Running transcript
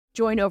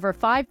Join over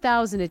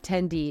 5,000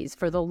 attendees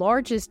for the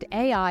largest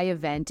AI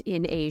event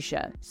in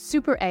Asia,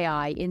 Super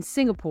AI in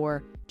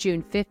Singapore,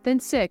 June 5th and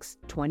 6th,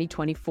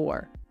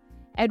 2024.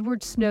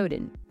 Edward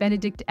Snowden,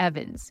 Benedict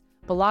Evans,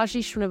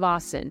 Balaji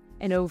Srinivasan,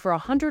 and over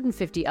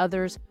 150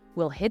 others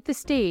will hit the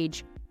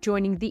stage,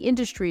 joining the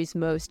industry's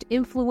most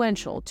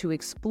influential to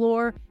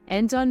explore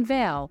and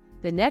unveil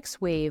the next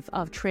wave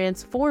of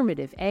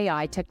transformative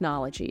AI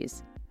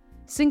technologies.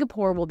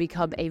 Singapore will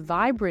become a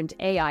vibrant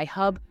AI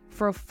hub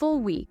for a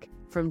full week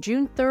from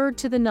June 3rd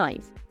to the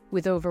 9th,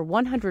 with over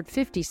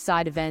 150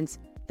 side events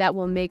that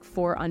will make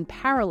for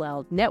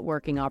unparalleled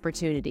networking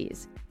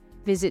opportunities.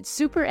 Visit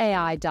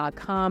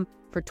superai.com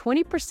for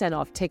 20%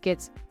 off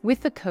tickets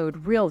with the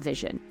code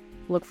REALVISION.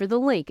 Look for the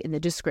link in the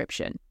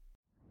description.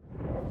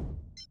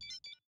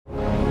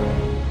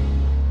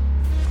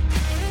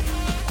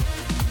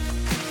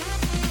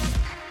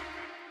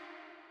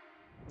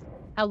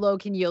 How low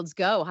can yields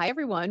go? Hi,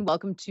 everyone.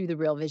 Welcome to the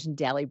Real Vision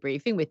Daily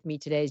Briefing. With me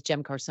today is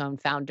Jem Carson,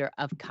 founder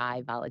of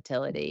Kai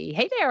Volatility.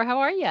 Hey there, how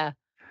are you?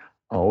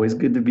 Always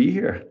good to be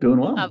here. Doing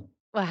well.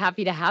 Well,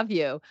 happy to have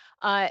you.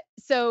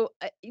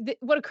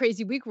 What a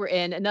crazy week we're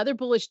in. Another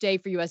bullish day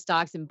for U.S.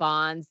 stocks and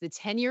bonds. The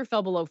 10-year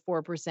fell below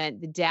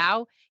 4%. The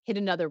Dow hit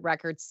another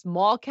record.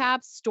 Small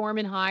caps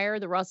storming higher.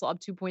 The Russell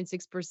up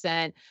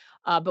 2.6%.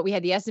 But we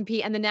had the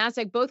S&P and the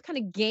NASDAQ both kind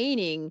of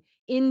gaining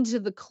into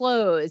the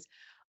close.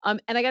 And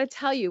I got to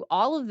tell you,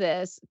 all of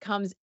this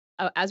comes,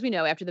 as we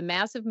know, after the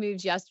massive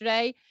moves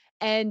yesterday.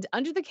 And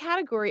under the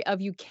category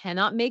of you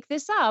cannot make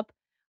this up,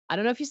 I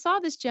don't know if you saw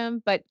this,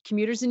 Jim, but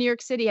commuters in New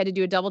York City had to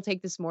do a double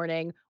take this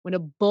morning when a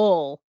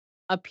bull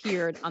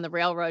appeared on the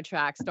railroad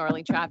tracks,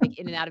 snarling traffic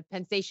in and out of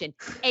Penn Station.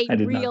 A I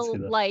did not see real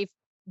that. life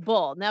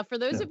bull. Now, for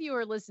those Yeah. of you who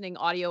are listening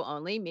audio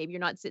only, maybe you're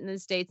not sitting in the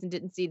States and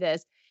didn't see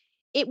this.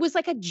 It was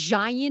like a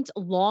giant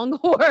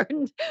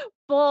longhorned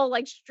bull,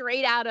 like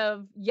straight out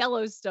of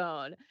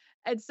Yellowstone.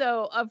 And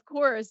so, of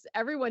course,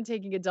 everyone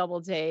taking a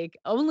double take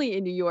only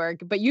in New York,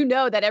 but you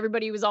know that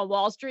everybody who was on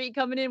Wall Street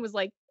coming in was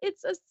like,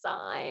 it's a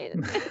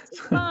sign. It's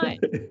a sign.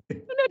 No,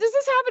 does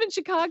this happen in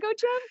Chicago,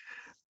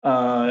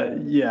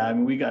 Jim? Yeah, I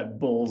mean, we got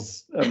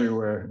bulls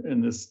everywhere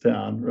in this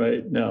town,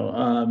 right?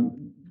 No,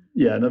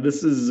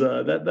 this is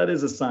that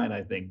is a sign.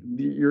 I think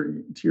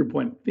to your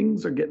point,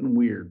 things are getting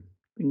weird.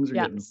 Things are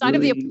getting sign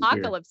of the really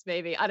apocalypse,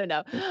 maybe. I don't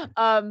know.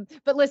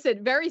 But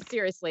listen, very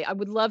seriously, I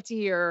would love to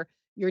hear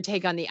your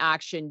take on the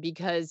action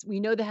because we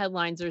know the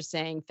headlines are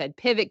saying Fed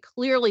pivot.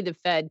 Clearly, the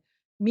Fed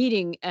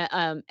meeting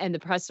and the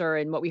presser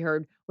and what we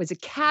heard was a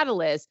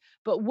catalyst.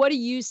 But what do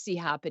you see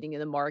happening in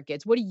the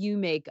markets? What do you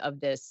make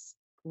of this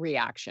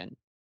reaction?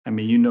 I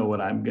mean, you know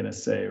what I'm gonna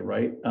say,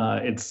 right?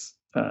 The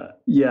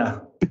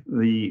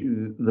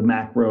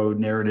macro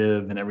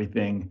narrative and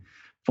everything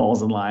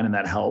falls in line, and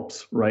that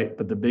helps, right?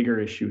 But the bigger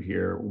issue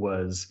here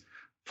was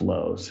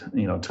flows.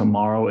 You know,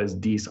 tomorrow is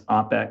DEES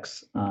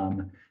OPEX.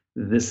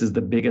 This is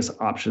the biggest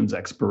options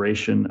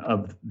expiration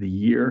of the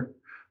year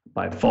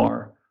by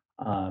far.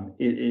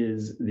 It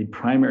is the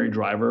primary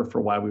driver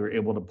for why we were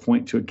able to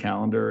point to a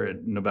calendar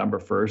at November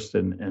 1st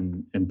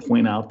and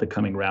point out the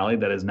coming rally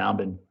that has now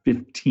been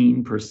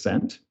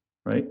 15%,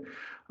 right?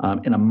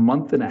 In a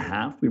month and a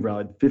half, we've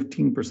rallied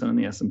 15% in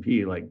the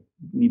S&P. Like,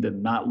 need to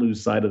not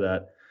lose sight of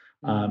that.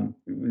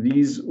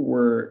 These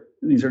are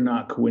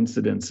not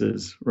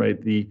coincidences, right?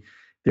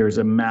 There's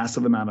a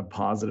massive amount of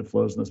positive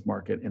flows in this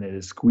market, and it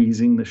is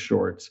squeezing the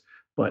shorts.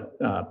 But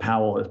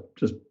Powell is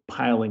just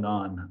piling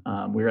on.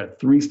 We're at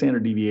 3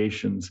 standard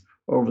deviations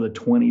over the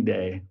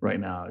 20-day right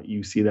now.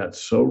 You see that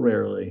so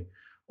rarely.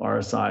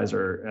 RSIs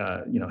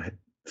are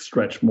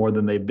stretched more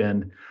than they've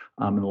been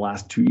in the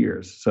last 2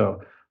 years.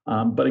 So,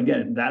 but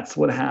again, that's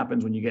what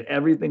happens when you get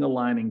everything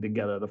aligning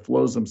together. The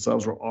flows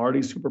themselves were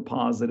already super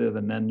positive,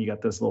 and then you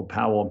got this little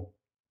Powell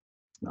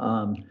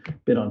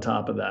bit on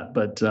top of that.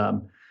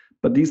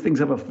 But these things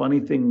have a funny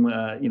thing,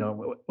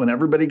 when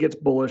everybody gets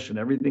bullish and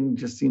everything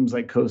just seems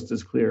like coast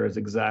is clear is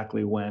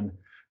exactly when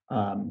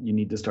you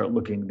need to start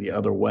looking the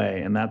other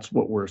way. And that's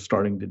what we're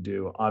starting to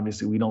do.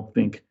 Obviously, we don't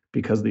think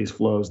because of these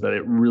flows that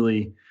it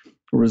really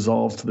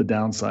resolves to the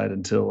downside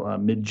until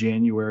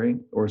mid-January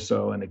or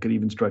so, and it could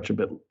even stretch a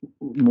bit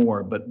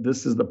more. But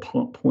this is the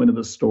point of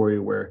the story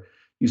where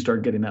you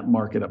start getting that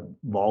market up,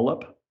 vol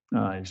up,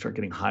 you start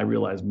getting high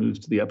realized moves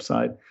to the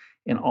upside,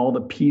 and all the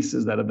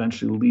pieces that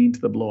eventually lead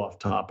to the blow off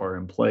top are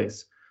in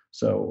place.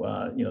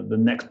 So, the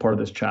next part of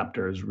this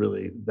chapter is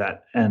really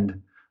that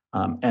end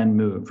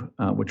move,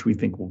 which we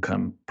think will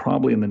come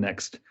probably in the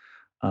next,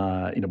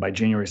 by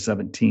January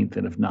 17th,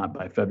 and if not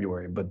by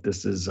February. But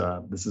this is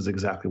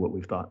exactly what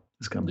we've thought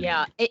is coming.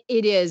 Yeah,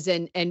 it is.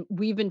 And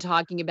we've been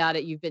talking about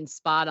it. You've been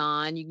spot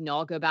on. You can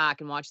all go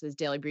back and watch those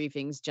daily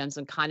briefings. Jen's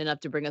been kind enough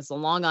to bring us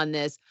along on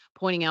this,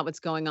 pointing out what's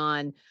going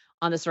on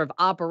the sort of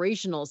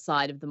operational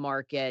side of the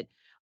market.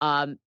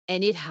 And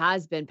it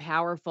has been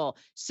powerful.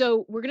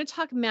 So we're going to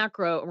talk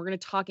macro and we're going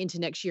to talk into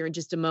next year in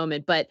just a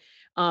moment. But,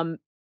 from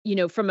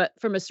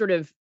a sort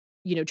of,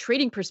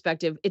 trading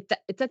perspective,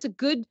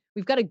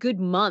 we've got a good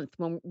month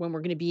when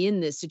we're going to be in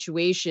this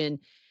situation.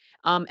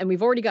 And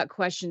we've already got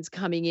questions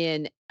coming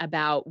in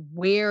about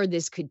where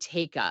this could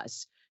take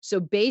us. So,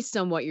 based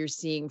on what you're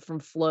seeing from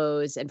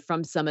flows and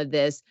from some of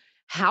this,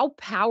 how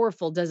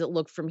powerful does it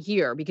look from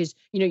here? Because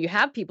you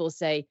have people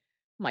say,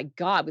 "My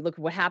God, we look at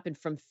what happened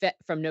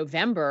from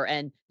November,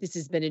 and this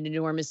has been an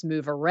enormous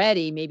move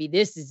already. Maybe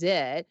this is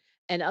it."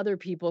 And other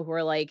people who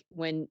are like,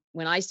 "When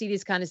I see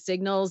these kind of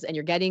signals, and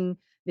you're getting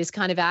this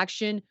kind of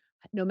action,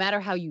 no matter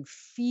how you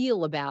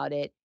feel about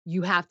it,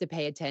 you have to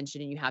pay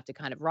attention and you have to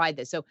kind of ride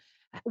this." So,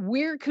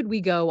 where could we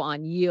go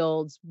on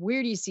yields?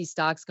 Where do you see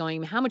stocks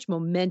going? How much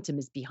momentum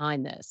is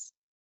behind this?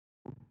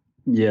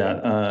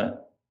 Yeah.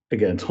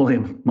 Again, it's only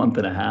a month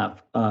and a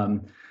half.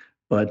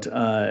 But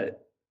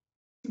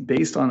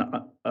based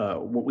on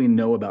what we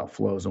know about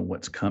flows and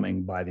what's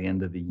coming by the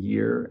end of the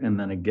year, and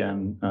then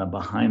again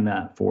behind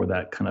that for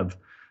that kind of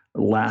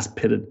last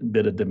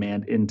bit of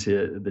demand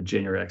into the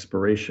January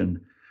expiration,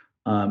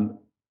 um,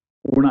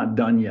 we're not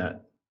done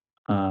yet.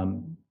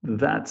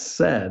 That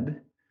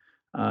said,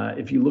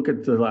 if you look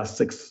at the last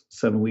 6,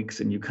 7 weeks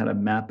and you kind of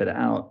map it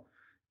out,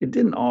 it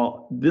didn't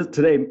all this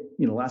today,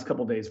 last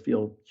couple of days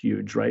feel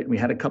huge, right? We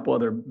had a couple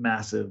other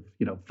massive,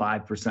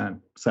 5%,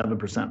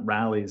 7%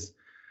 rallies.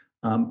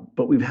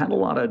 But we've had a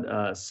lot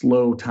of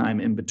slow time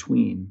in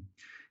between.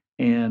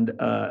 And,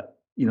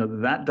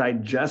 that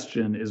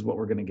digestion is what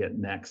we're going to get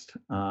next.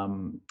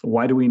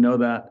 Why do we know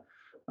that?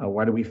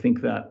 Why do we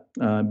think that?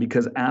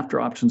 Because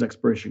after options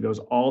expiration goes,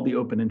 all the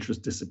open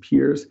interest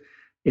disappears.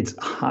 It's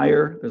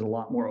higher. There's a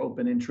lot more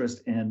open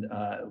interest, and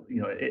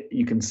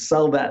you can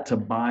sell that to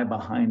buy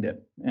behind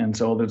it. And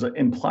so there's an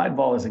implied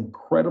vol is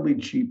incredibly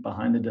cheap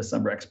behind the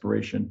December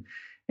expiration,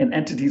 and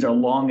entities are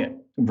long it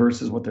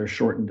versus what they're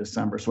short in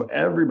December. So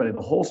everybody,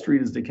 the whole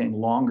street is decaying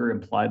longer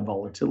implied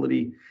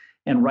volatility,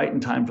 and right in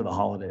time for the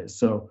holidays.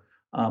 So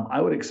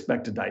I would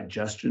expect a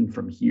digestion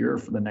from here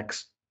for the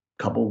next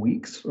couple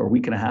weeks or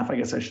week and a half, I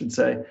guess I should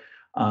say,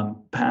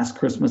 past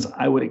Christmas.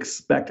 I would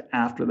expect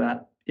after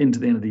that into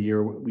the end of the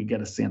year, we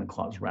get a Santa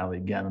Claus rally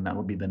again, and that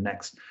will be the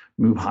next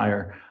move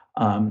higher.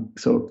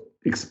 So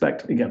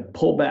expect, again,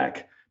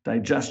 pullback,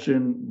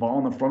 digestion, vol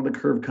in the front of the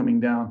curve coming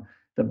down.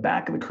 The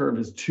back of the curve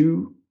is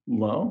too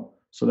low,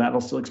 so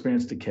that'll still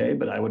experience decay,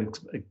 but I would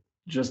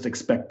just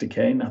expect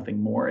decay,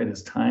 nothing more. It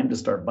is time to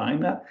start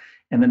buying that.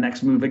 And the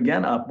next move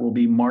again up will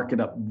be market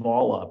up,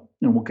 vol up.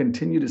 And we'll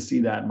continue to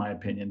see that, in my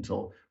opinion,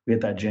 until we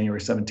hit that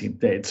January 17th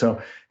date.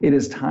 So it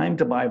is time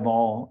to buy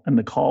vol and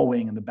the call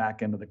wing and the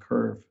back end of the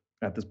curve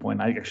at this point.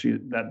 I actually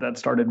that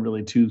started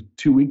really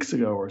two weeks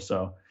ago or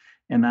so,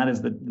 and that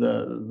is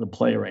the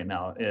play right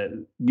now.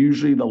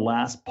 Usually the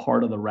last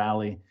part of the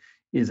rally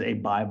is a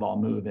buy vol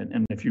move,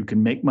 and if you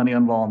can make money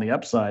on vol on the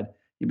upside,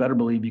 you better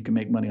believe you can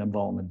make money on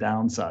vol on the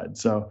downside.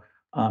 So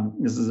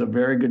this is a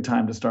very good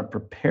time to start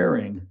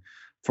preparing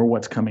for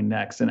what's coming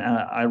next. And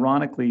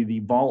ironically, the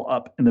vol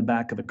up in the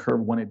back of the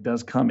curve, when it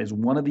does come, is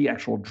one of the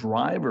actual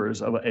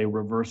drivers of a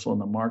reversal in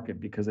the market,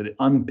 because it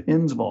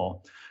unpins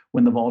vol.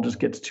 When the vol just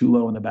gets too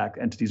low in the back,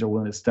 entities are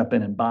willing to step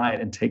in and buy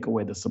it and take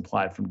away the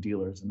supply from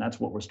dealers. And that's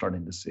what we're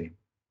starting to see.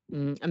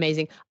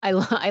 Amazing. I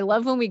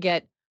love when we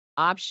get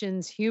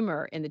options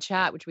humor in the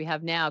chat, which we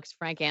have now, because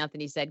Frank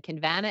Anthony said, "Can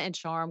Vanna and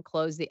Charm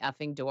close the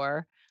effing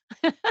door?"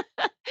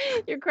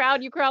 Your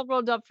crowd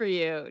rolled up for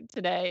you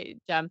today,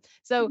 Jem.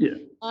 So, Yeah.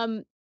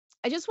 um,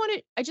 I just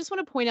want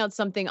to point out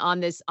something on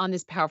this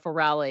powerful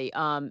rally,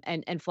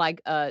 and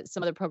flag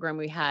some other program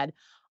we had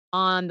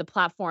on the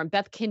platform.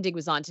 Beth Kindig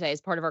was on today as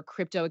part of our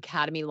Crypto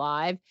Academy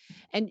Live,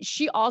 and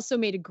she also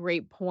made a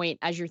great point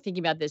as you're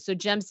thinking about this. So,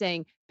 Jem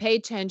saying, pay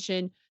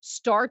attention,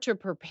 start to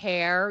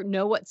prepare,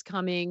 know what's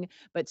coming,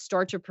 but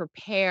start to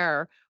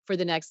prepare for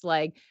the next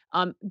leg.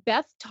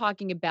 Beth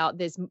talking about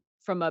this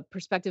from a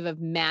perspective of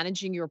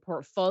managing your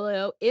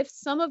portfolio. If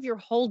some of your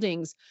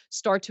holdings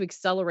start to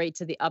accelerate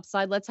to the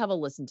upside, let's have a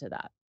listen to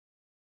that.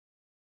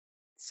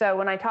 So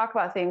when I talk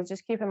about things,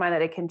 just keep in mind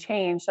that it can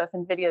change. So if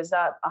NVIDIA is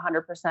up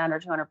 100% or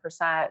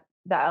 200%,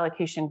 that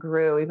allocation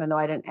grew, even though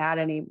I didn't add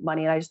any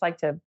money. And I just like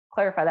to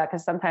clarify that,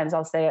 because sometimes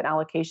I'll say an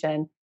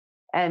allocation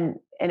and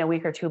in a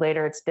week or two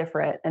later, it's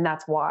different. And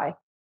that's why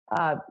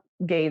uh,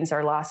 gains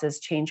or losses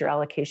change your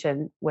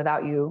allocation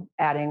without you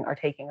adding or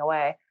taking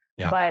away.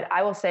 Yeah. But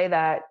I will say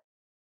that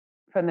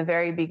from the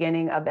very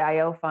beginning of the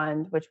IO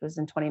fund, which was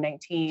in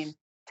 2019,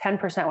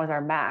 10% was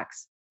our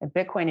max. And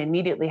Bitcoin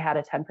immediately had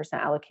a 10%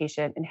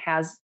 allocation and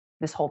has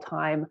this whole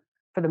time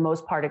for the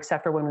most part,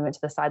 except for when we went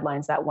to the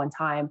sidelines that one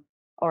time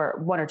or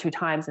one or two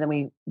times. And then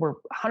we were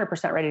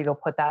 100% ready to go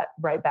put that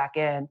right back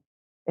in.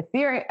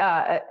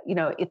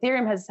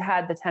 Ethereum has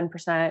had the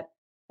 10%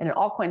 and an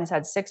altcoin has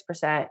had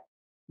 6%.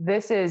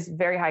 This is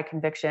very high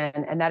conviction.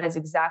 And that is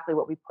exactly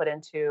what we put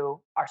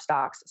into our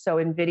stocks. So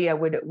NVIDIA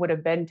would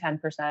have been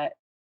 10%,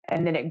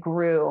 and then it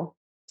grew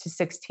to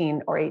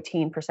 16 or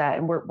 18%.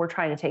 And we're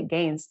trying to take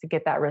gains to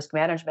get that risk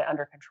management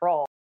under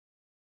control.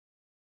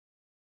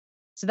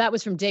 So that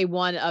was from day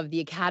one of the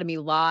Academy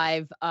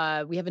Live.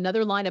 We have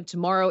another lineup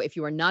tomorrow. If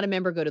you are not a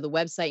member, go to the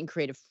website and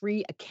create a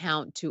free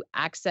account to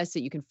access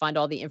it. You can find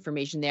all the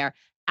information there.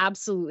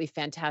 Absolutely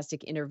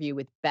fantastic interview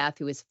with Beth,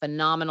 who is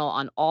phenomenal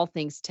on all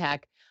things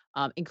tech.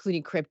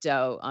 including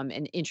crypto,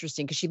 and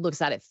interesting because she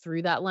looks at it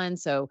through that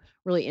lens. So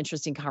really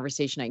interesting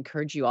conversation. I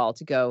encourage you all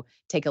to go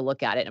take a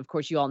look at it. And of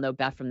course, you all know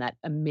Beth from that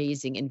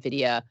amazing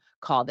NVIDIA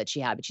call that she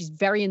had, but she's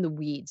very in the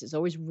weeds. It's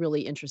always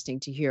really interesting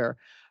to hear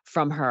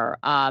from her.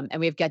 And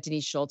we've got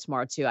Denise Schultz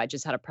tomorrow too. I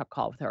just had a prep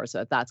call with her.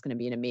 So that's going to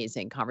be an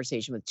amazing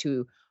conversation with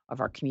two of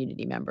our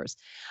community members.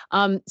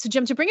 So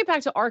Jim, to bring it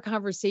back to our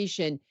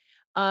conversation,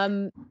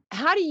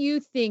 how do you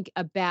think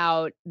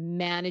about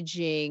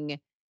managing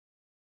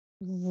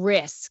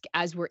risk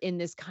as we're in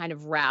this kind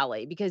of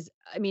rally? Because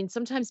I mean,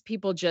 sometimes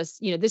people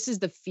just, this is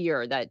the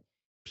fear that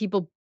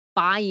people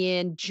buy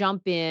in,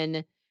 jump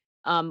in.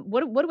 How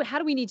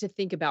do we need to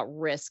think about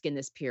risk in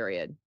this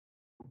period?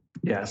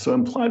 Yeah, so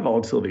implied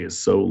volatility is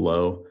so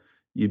low,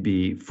 you'd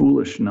be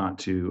foolish not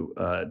to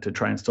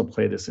try and still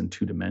play this in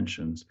two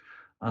dimensions.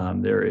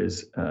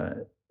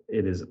 It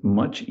is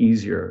much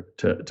easier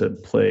to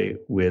play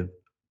with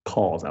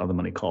calls, out of the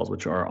money calls,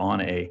 which are on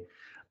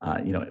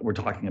we're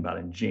talking about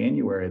in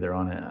January, they're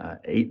on a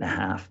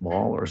 8.5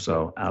 vol or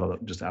so out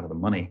of the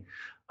money.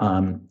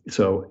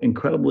 So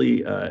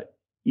incredibly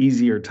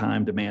easier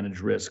time to manage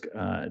risk.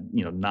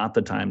 Not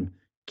the time,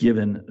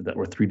 given that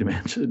we're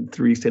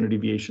three standard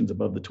deviations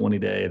above the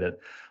 20-day, that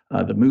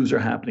the moves are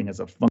happening as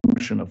a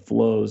function of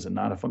flows and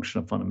not a function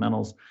of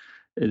fundamentals.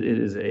 It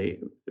is a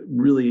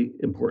really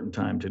important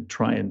time to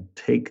try and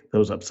take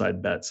those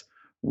upside bets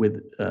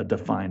with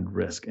defined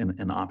risk,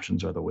 and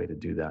options are the way to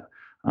do that.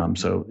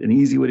 So an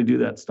easy way to do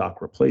that,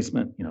 stock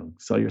replacement,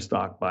 sell your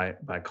stock by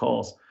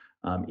calls.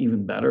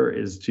 Even better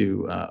is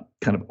to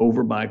kind of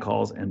overbuy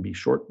calls and be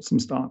short some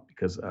stock,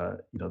 because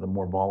the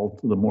more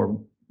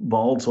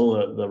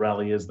volatile the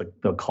rally is,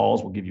 the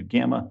calls will give you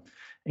gamma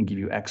and give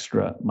you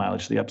extra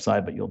mileage to the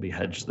upside, but you'll be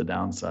hedged to the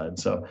downside.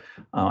 So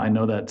I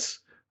know that's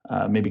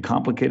maybe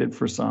complicated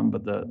for some,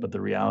 but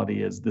the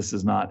reality is this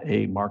is not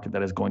a market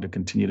that is going to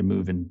continue to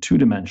move in two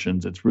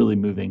dimensions. It's really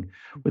moving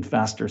with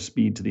faster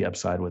speed to the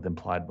upside with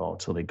implied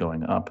volatility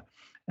going up,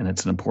 and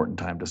it's an important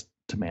time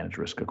to manage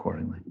risk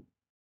accordingly.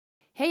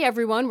 Hey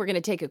everyone, we're going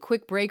to take a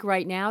quick break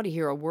right now to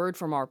hear a word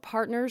from our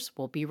partners.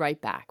 We'll be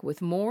right back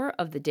with more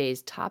of the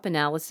day's top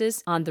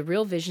analysis on the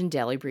Real Vision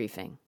Daily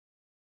Briefing.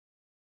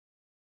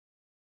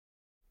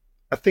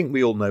 I think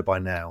we all know by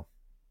now,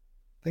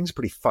 things are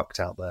pretty fucked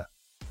out there,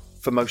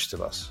 for most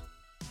of us.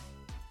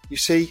 You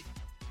see,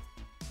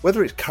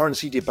 whether it's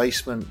currency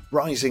debasement,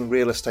 rising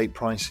real estate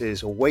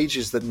prices, or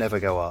wages that never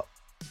go up,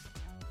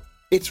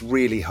 it's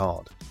really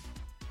hard.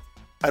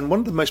 And one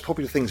of the most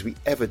popular things we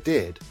ever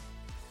did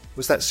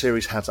was that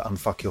series, How to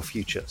Unfuck Your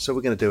Future. So we're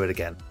going to do it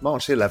again.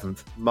 March the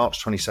 11th,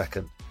 March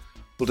 22nd.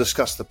 We'll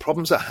discuss the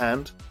problems at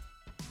hand,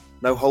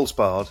 no holds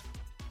barred,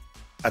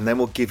 and then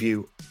we'll give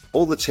you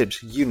all the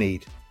tips you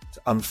need to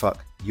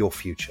unfuck your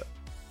future.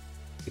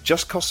 It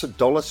just costs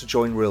 $1 to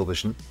join Real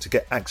Vision. To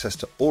get access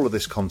to all of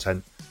this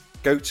content,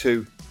 go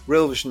to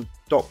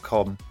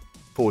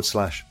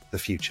realvision.com/the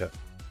future.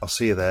 I'll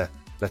see you there.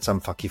 Let's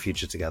unfuck your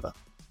future together.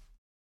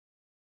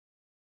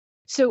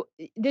 So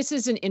this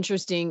is an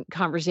interesting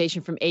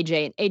conversation from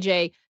AJ. And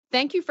AJ,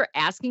 thank you for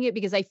asking it,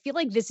 because I feel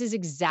like this is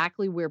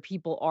exactly where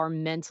people are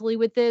mentally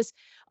with this.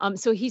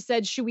 So he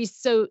said, should we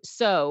see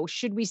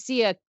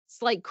a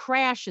slight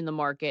crash in the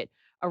market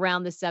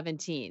around the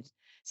 17th?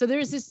 So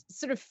there's this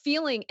sort of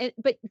feeling,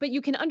 but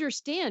you can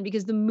understand,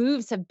 because the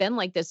moves have been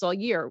like this all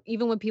year,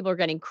 even when people are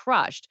getting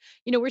crushed.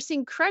 We're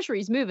seeing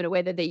treasuries move in a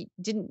way that they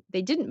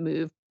didn't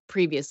move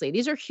previously.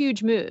 These are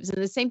huge moves.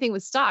 And the same thing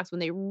with stocks. When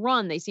they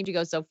run, they seem to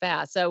go so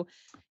fast. So,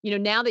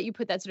 now that you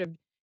put that sort of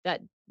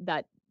that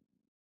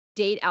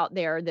date out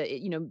there, that,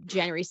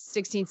 January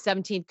 16th,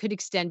 17th could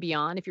extend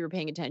beyond, if you were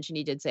paying attention,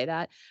 he did say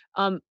that.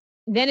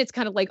 Then it's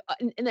kind of like,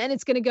 and then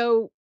it's going to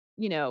go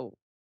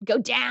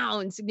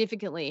down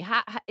significantly.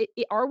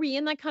 Are we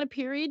in that kind of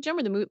period, Jim,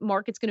 where the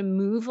market's going to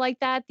move like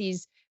that?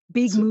 These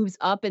big moves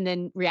up and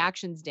then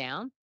reactions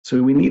down?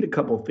 So we need a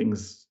couple of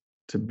things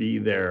to be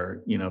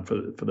there,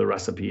 for the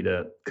recipe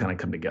to kind of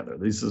come together.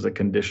 This is a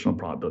conditional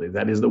probability.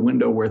 That is the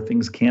window where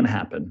things can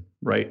happen,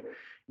 right?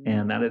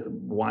 And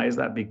why is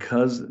that?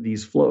 Because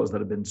these flows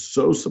that have been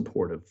so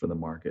supportive for the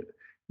market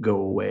go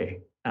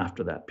away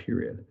after that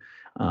period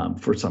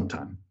for some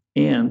time.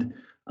 And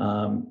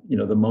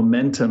the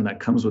momentum that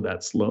comes with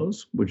that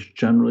slows, which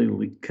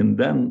generally can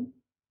then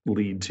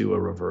lead to a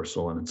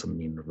reversal, and it's a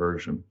mean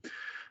reversion.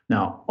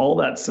 Now, all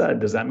that said,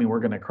 does that mean we're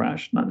going to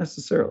crash? Not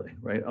necessarily,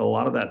 right? A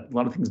lot of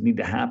things need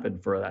to happen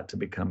for that to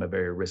become a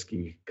very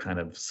risky kind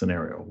of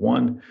scenario.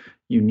 One,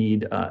 you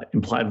need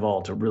implied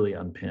vol to really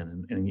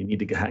unpin, and you need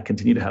to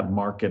continue to have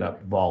market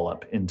up, vol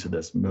up into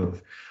this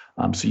move.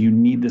 So you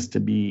need this to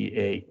be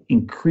a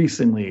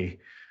increasingly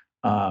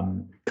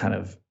kind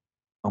of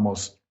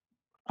almost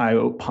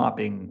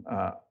eye-popping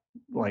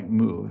like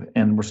move,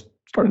 and we're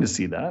starting to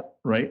see that,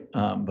 right?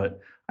 But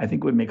I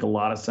think it would make a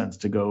lot of sense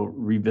to go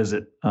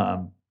revisit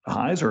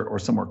highs or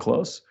somewhere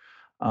close,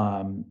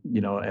 a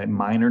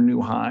minor new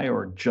high,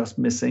 or just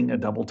missing a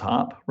double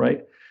top,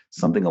 right?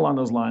 Something along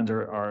those lines.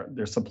 Are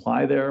there's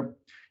supply there,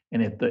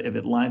 And if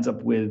it lines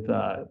up with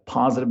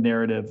positive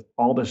narrative,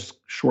 all the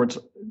shorts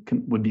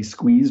would be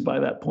squeezed by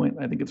that point,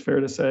 I think it's fair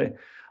to say.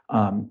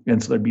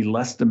 And so there'd be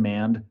less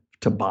demand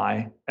to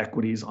buy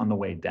equities on the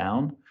way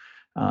down.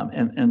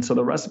 And so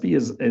the recipe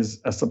is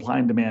a supply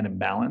and demand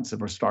imbalance. If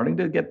we're starting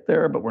to get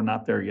there, but we're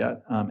not there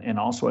yet, and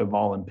also a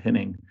vol and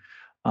pinning,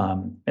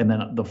 and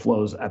then the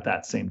flows at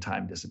that same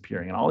time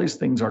disappearing. And all these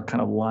things are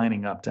kind of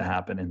lining up to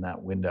happen in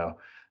that window.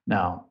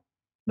 Now,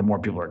 the more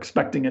people are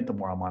expecting it, the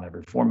more I'm on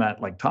every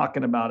format, like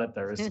talking about it.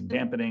 There is some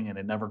dampening, and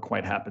it never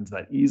quite happens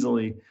that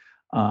easily.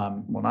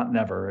 Well, not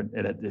never.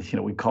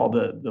 We called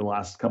the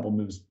last couple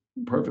moves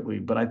perfectly,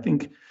 but I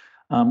think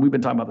we've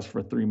been talking about this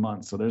for 3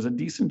 months. So there's a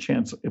decent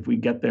chance if we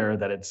get there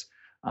that it's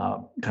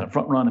kind of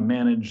front run and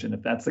managed. And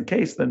if that's the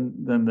case, then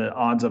the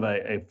odds of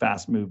a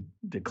fast move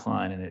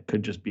decline, and it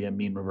could just be a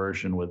mean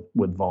reversion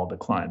with vol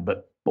decline.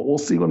 But we'll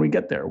see when we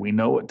get there. We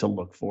know what to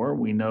look for.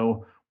 We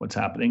know what's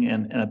happening,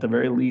 and at the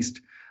very least,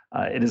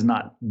 it is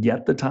not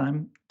yet the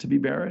time to be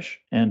bearish.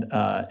 And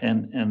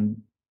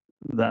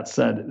that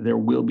said, there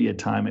will be a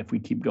time if we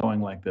keep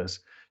going like this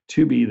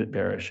to be that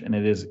bearish, and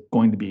it is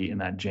going to be in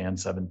that Jan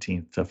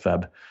 17th to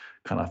Feb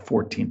kind of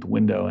 14th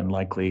window, and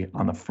likely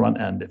on the front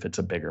end if it's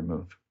a bigger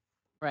move.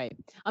 Right.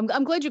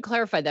 I'm glad you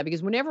clarified that,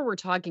 because whenever we're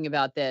talking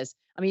about this,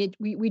 I mean,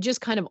 we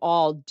just kind of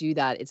all do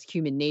that. It's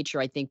human nature,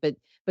 I think. But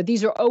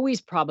these are always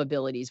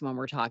probabilities when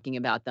we're talking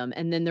about them,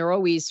 and then they're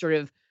always sort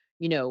of,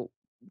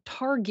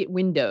 target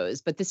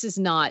windows. But this is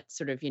not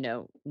sort of,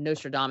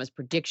 Nostradamus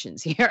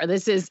predictions here.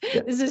 This is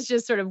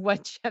just sort of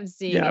what I'm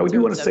seeing. Yeah, I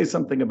do want to say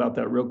something about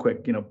that real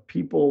quick.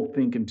 People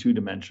think in 2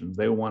 dimensions.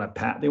 They want a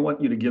path. They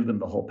want you to give them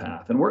the whole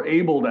path, and we're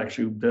able to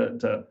actually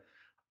to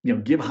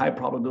give high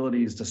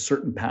probabilities to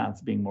certain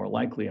paths being more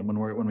likely. And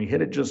when we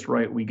hit it just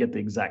right, we get the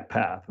exact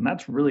path, and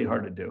that's really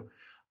hard to do.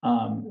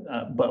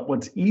 But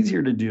what's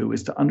easier to do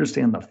is to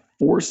understand the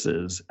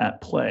forces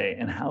at play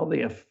and how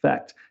they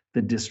affect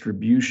the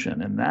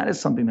distribution. And that is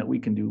something that we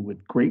can do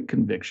with great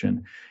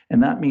conviction.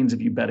 And that means if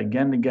you bet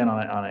again and again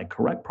on a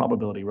correct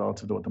probability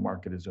relative to what the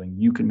market is doing,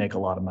 you can make a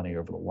lot of money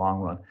over the long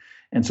run.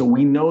 And so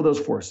we know those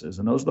forces,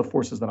 and those are the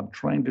forces that I'm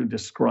trying to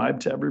describe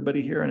to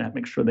everybody here and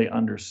make sure they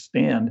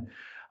understand.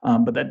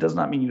 But that does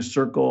not mean you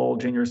circle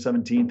January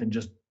 17th and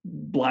just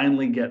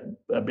blindly get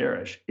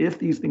bearish. If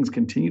these things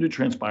continue to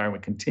transpire and we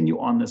continue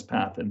on this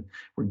path and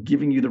we're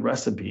giving you the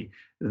recipe,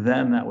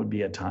 then that would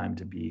be a time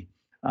to be,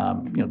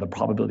 the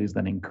probabilities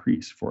then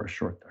increase for a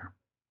short there.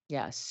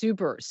 Yeah,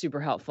 super,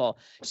 super helpful.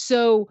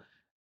 So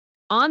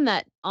on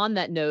that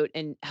note,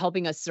 and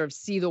helping us sort of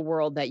see the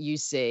world that you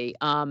see,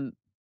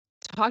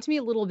 talk to me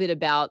a little bit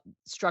about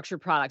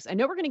structured products. I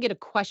know we're going to get a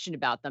question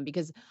about them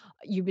because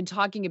you've been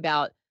talking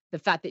about the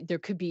fact that there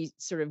could be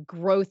sort of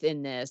growth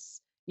in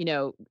this,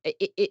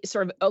 it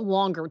sort of a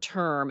longer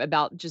term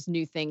about just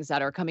new things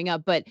that are coming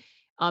up. But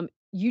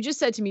you just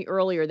said to me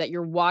earlier that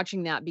you're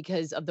watching that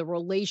because of the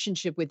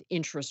relationship with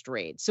interest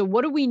rates. So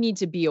what do we need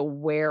to be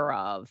aware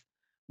of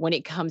when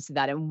it comes to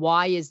that? And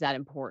why is that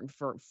important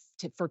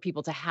for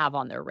people to have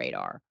on their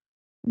radar?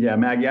 Yeah,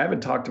 Maggie, I haven't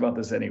talked about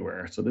this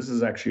anywhere. So this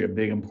is actually a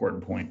big,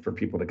 important point for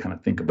people to kind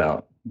of think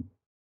about.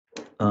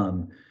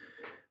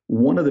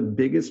 One of the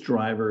biggest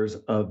drivers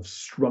of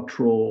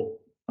structural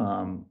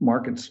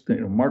market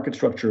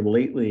structure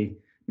lately,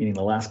 meaning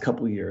the last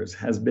couple of years,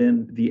 has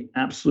been the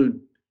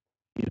absolute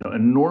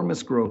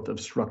enormous growth of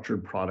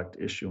structured product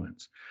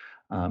issuance.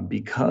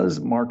 Because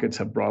markets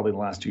have broadly the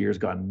last 2 years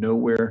gone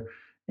nowhere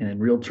and in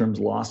real terms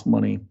lost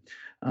money,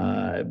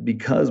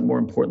 because more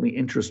importantly,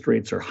 interest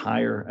rates are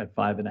higher at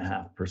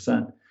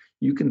 5.5%,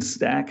 you can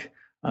stack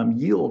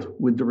yield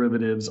with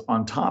derivatives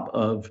on top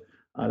of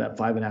that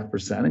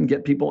 5.5% and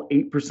get people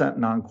 8%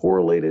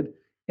 non-correlated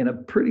in a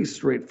pretty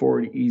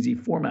straightforward, easy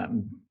format.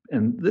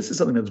 And this is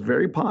something that's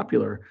very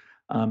popular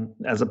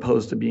as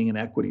opposed to being in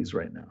equities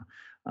right now.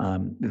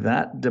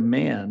 That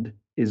demand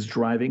is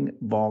driving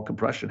vol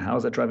compression. How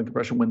is that driving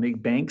compression? When the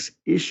banks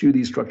issue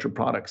these structured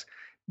products,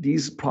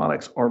 these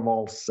products are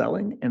vol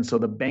selling, and so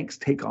the banks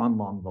take on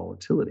long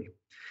volatility.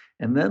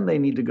 And then they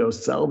need to go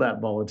sell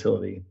that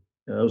volatility,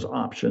 those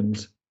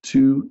options,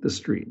 to the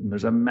street. And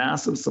there's a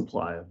massive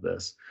supply of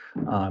this.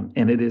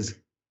 And it is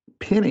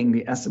pinning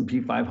the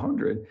S&P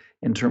 500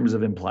 in terms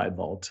of implied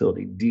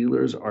volatility.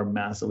 Dealers are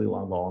massively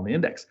long vol on the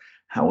index.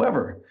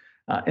 However,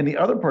 in the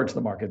other parts of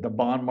the market, the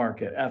bond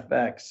market,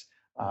 FX,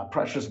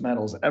 precious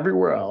metals,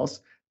 everywhere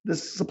else,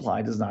 this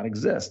supply does not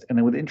exist. And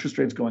then with interest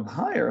rates going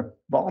higher,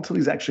 volatility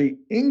is actually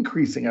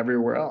increasing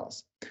everywhere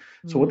else.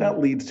 So what that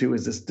leads to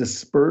is this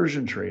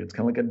dispersion trade. It's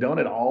kind of like a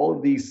donut. All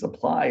of these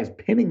supplies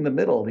pinning the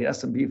middle, the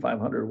S&P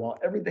 500, while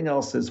everything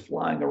else is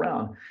flying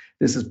around.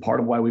 This is part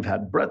of why we've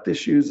had breadth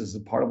issues. This is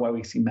part of why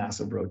we see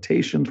massive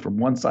rotations from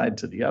one side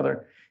to the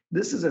other.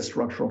 This is a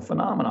structural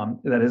phenomenon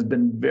that has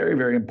been very,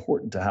 very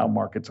important to how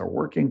markets are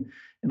working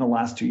in the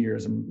last 2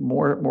 years, and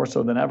more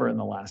so than ever in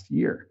the last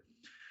year.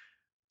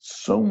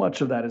 So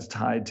much of that is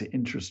tied to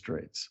interest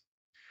rates.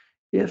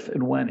 If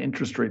and when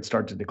interest rates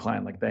start to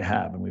decline like they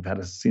have, and we've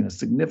seen a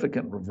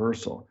significant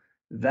reversal,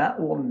 that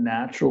will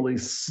naturally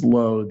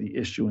slow the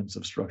issuance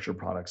of structured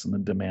products and the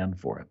demand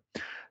for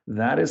it.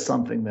 that is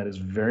something that is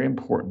very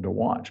important to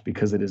watch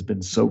because it has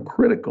been so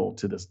critical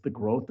to the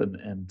growth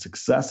and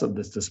success of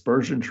this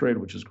dispersion trade,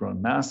 which has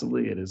grown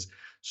massively. It is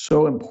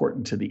so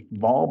important to the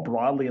vol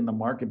broadly in the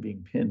market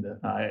being pinned.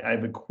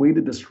 I've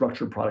equated the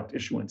structured product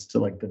issuance to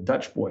like the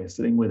Dutch boy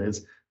sitting with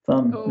his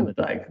thumb in the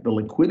dike. The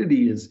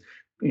liquidity is,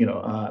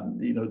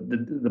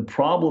 the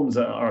problems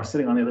are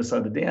sitting on the other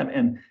side of the dam,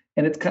 and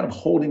it's kind of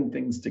holding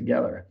things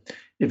together.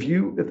 If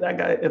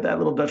that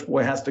little Dutch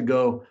boy has to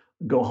go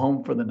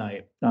home for the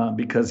night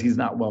because he's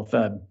not well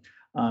fed,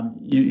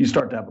 you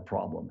start to have a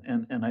problem.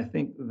 And I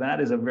think that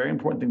is a very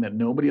important thing that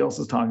nobody else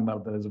is talking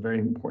about. That is a very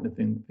important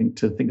thing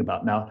to think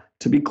about. Now,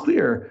 to be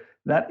clear,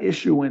 that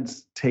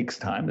issuance takes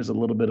time. There's a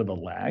little bit of a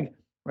lag,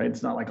 right?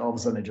 It's not like all of a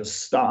sudden it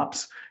just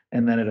stops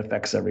and then it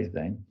affects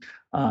everything.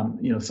 Some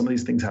of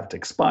these things have to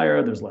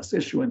expire. There's less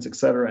issuance, et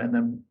cetera. And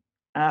then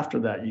after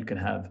that, you can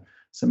have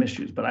some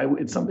issues. But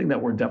it's something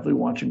that we're definitely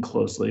watching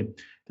closely.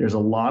 There's a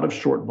lot of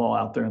short vol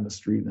out there in the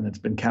street, and it's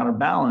been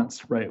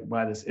counterbalanced, right,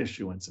 by this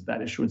issuance. If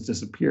that issuance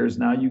disappears,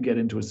 now you get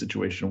into a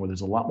situation where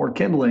there's a lot more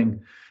kindling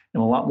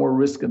and a lot more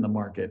risk in the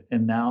market.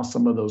 And now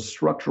some of those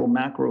structural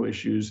macro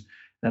issues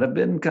that have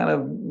been kind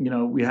of,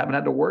 we haven't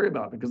had to worry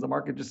about because the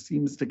market just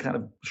seems to kind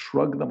of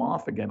shrug them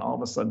off again. All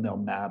of a sudden, they'll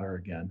matter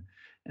again.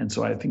 And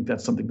so I think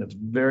that's something that's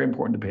very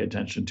important to pay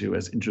attention to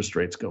as interest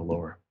rates go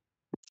lower.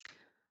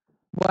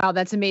 Wow,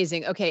 that's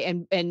amazing. Okay,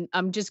 and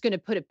I'm just going to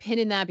put a pin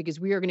in that because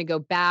we are going to go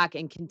back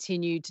and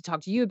continue to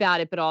talk to you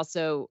about it, but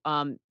also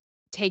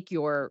take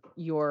your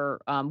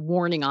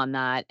warning on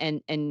that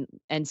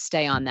and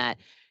stay on that.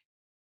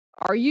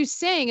 Are you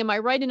saying, am I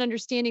right in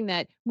understanding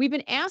that we've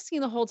been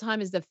asking the whole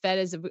time as the Fed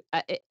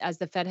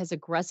has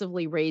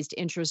aggressively raised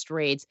interest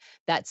rates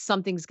that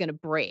something's going to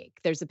break?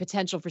 There's a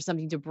potential for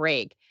something to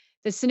break.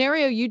 The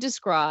scenario you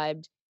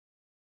described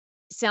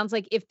sounds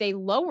like if they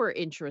lower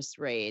interest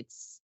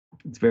rates,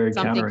 it's very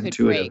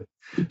counterintuitive.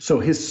 So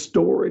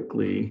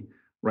historically,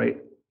 right,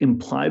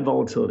 implied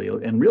volatility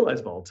and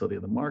realized volatility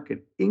of the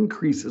market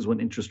increases when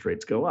interest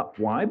rates go up.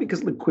 Why?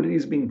 Because liquidity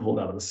is being pulled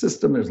out of the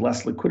system. There's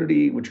less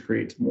liquidity, which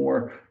creates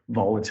more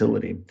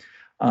volatility.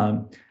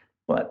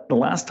 But the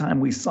last time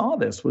we saw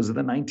this was in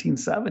the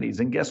 1970s.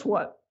 And guess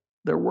what?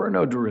 There were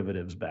no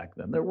derivatives back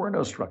then. There were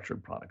no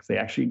structured products. They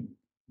actually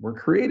were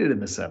created in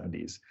the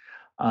 70s.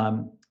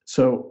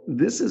 So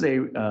this is a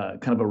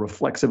kind of a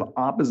reflexive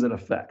opposite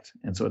effect.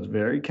 And so it's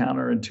very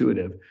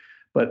counterintuitive.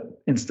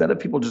 But instead of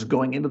people just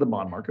going into the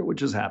bond market,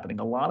 which is happening,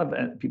 a lot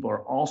of people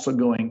are also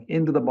going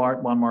into the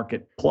bond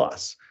market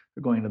plus.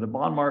 They're going into the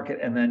bond market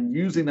and then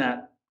using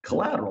that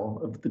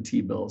collateral of the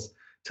T-bills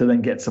to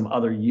then get some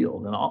other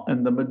yield.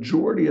 And the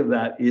majority of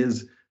that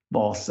is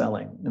vol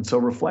selling. And so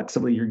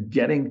reflexively,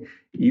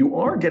 you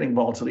are getting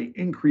volatility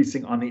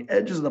increasing on the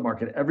edges of the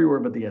market everywhere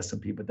but the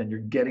S&P, but then you're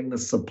getting the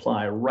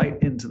supply right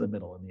into the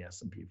middle in the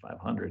S&P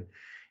 500.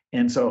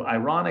 And so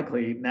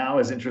ironically, now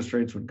as interest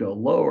rates would go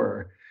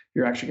lower,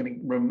 you're actually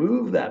going to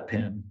remove that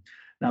pin.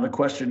 Now the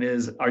question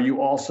is, are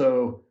you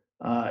also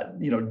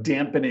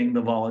dampening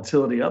the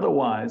volatility?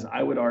 Otherwise,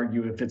 I would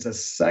argue if it's a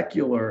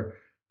secular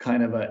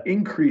kind of an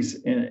increase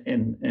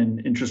in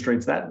interest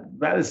rates, that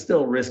is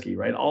still risky,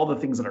 right? All the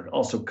things that are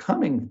also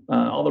coming,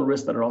 all the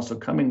risks that are also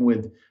coming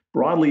with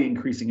broadly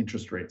increasing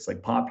interest rates,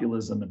 like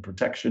populism and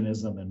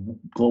protectionism and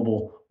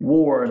global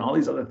war and all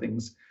these other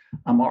things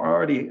are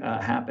already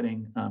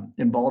happening,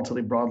 and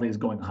volatility broadly is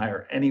going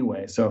higher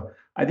anyway. So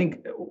I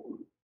think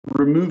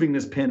removing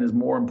this pin is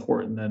more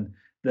important than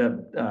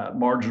the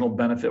marginal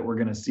benefit we're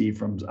going to see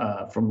from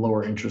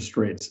lower interest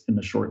rates in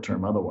the short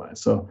term otherwise.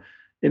 So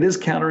it is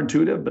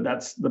counterintuitive, but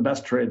that's the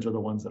best trades are the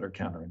ones that are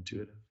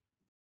counterintuitive.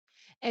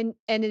 And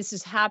this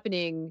is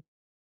happening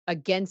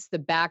against the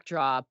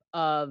backdrop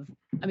of,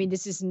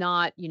 this is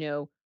not,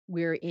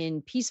 we're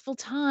in peaceful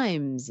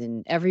times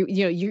and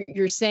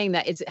you're saying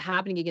that it's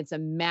happening against a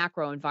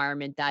macro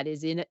environment that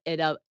is in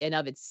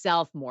of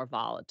itself more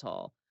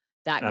volatile,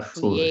 that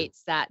Absolutely.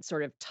 Creates that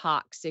sort of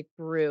toxic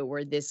brew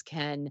where this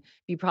can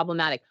be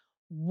problematic.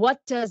 What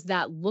does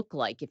that look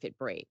like if it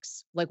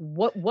breaks? Like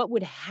what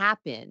would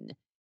happen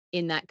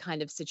in that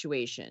kind of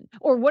situation?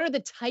 Or what are the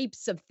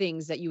types of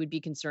things that you would be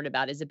concerned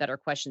about is a better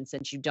question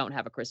since you don't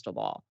have a crystal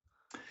ball.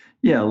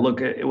 Yeah,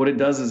 look, what it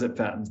does is it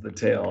fattens the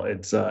tail.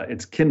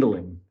 It's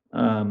kindling.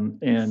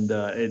 Any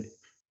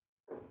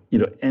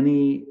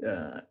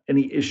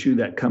issue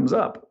that comes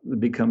up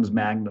becomes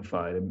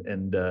magnified.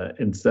 And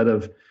instead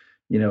of,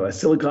 a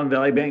Silicon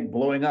Valley bank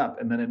blowing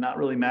up and then it not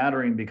really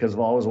mattering because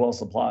vol is well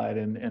supplied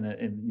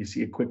and you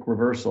see a quick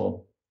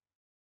reversal,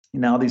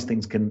 now these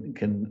things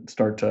can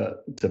start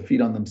to feed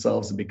on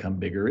themselves and become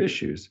bigger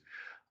issues.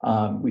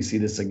 We see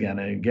this again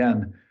and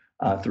again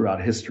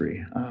throughout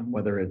history,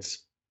 whether it's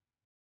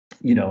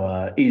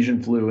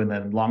Asian flu and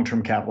then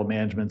long-term capital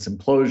management's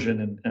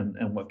implosion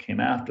and what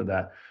came after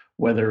that.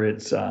 whether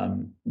it's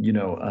the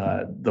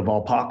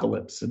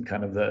Volpocalypse and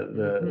kind of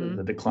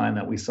the decline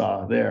that we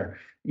saw there,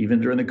 even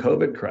during the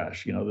COVID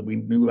crash, that we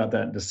knew about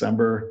that in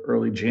December,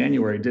 early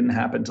January. It didn't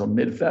happen until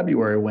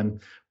mid-February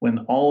when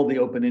all of the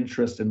open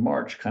interest in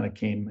March kind of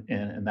came in,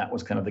 and that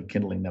was kind of the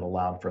kindling that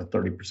allowed for a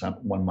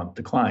 30% 1 month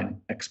decline,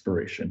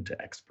 expiration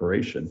to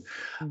expiration.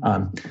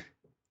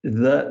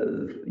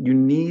 You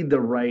need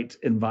the right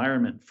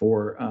environment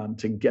for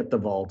to get the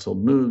volatile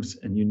moves,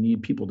 and you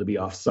need people to be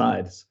off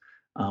sides.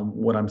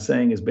 What I'm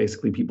saying is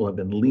basically people have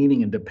been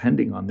leaning and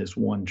depending on this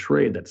one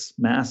trade that's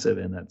massive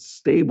and that's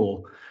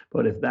stable.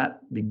 But if that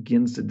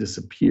begins to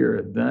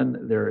disappear, then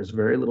there is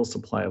very little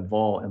supply of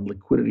vol, and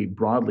liquidity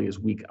broadly is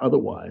weak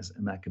otherwise,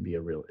 and that could be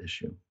a real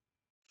issue.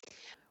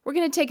 We're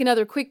going to take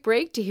another quick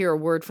break to hear a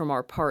word from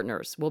our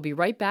partners. We'll be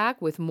right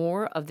back with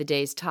more of the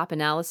day's top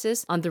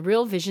analysis on the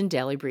Real Vision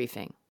Daily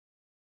Briefing.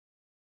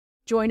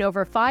 Join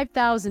over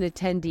 5,000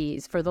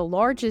 attendees for the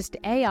largest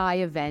AI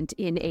event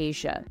in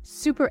Asia,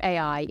 Super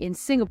AI in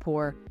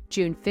Singapore,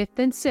 June 5th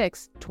and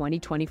 6th,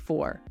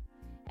 2024.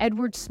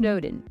 Edward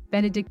Snowden,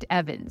 Benedict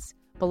Evans,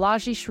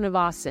 Balaji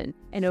Srinivasan,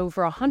 and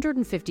over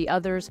 150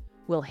 others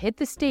will hit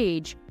the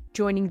stage,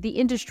 joining the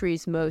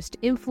industry's most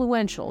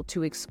influential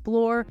to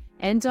explore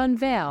and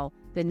unveil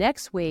the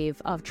next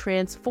wave of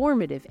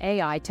transformative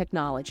AI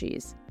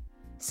technologies.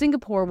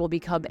 Singapore will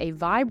become a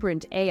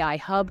vibrant AI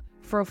hub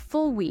for a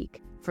full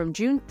week, from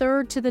June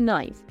 3rd to the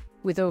 9th,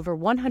 with over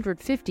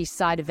 150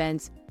 side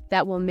events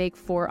that will make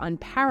for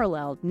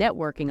unparalleled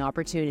networking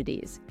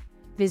opportunities.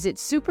 Visit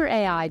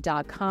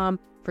superai.com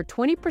for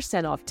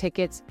 20% off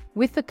tickets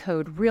with the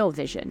code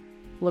REALVISION.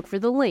 Look for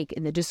the link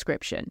in the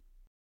description.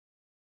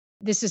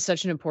 This is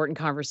such an important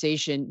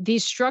conversation.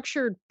 These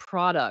structured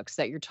products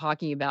that you're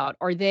talking about,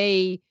 are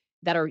they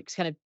that are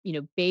kind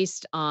of,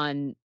 based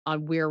on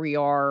where we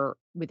are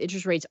with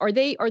interest rates? Are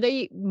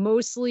they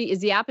mostly, is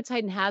the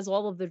appetite and has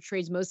all of the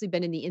trades mostly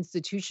been in the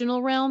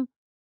institutional realm?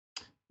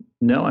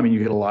 No, I mean, you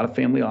get a lot of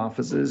family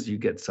offices, you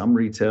get some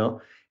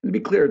retail. And to be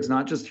clear, it's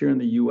not just here in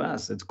the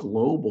US, it's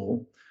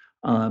global.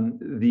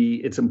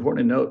 It's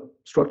important to note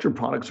structured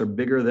products are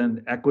bigger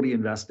than equity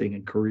investing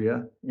in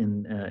Korea,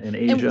 in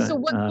Asia. And so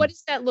what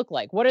does that look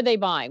like? What are they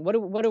buying? What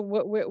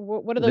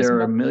are those? There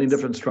are a million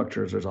different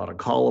structures. There's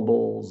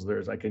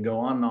autocallables. I could go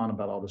on and on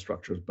about all the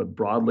structures, but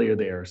broadly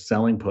they are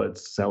selling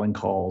puts, selling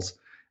calls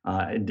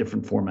in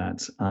different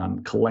formats,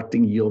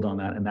 collecting yield on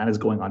that, and that is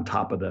going on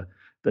top of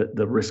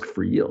the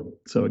risk-free yield.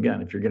 So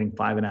again, if you're getting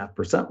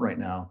 5.5% right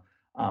now,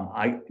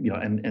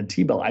 and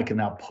T-bill, I can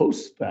now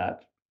post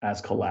that as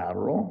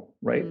collateral,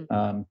 right?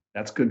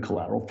 That's good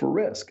collateral for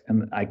risk.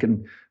 And I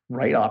can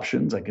write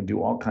options. I can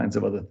do all kinds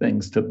of other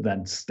things to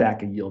then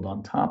stack a yield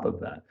on top of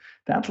that.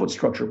 That's what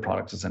structured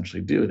products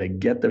essentially do. They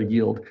get the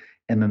yield,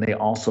 and then they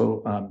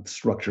also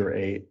structure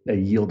a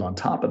yield on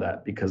top of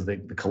that because the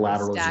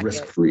collateral is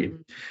risk-free.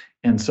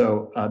 And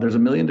so there's a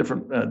million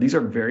different, these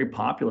are very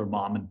popular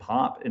mom and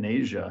pop in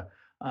Asia.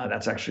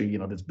 That's actually,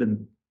 that's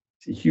been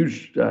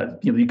huge,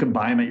 you can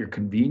buy them at your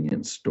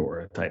convenience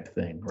store type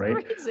thing,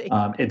 right?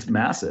 It's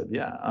massive,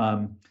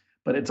 yeah.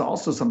 But it's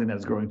also something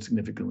that's growing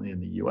significantly in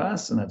the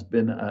US, and that's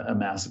been a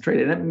massive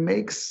trade. And it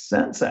makes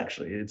sense,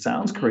 actually. It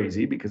sounds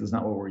crazy because it's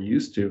not what we're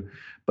used to.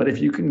 But if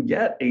you can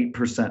get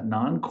 8%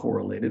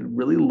 non-correlated,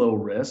 really low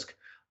risk,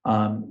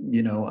 and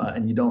you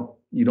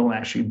don't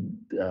actually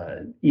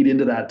eat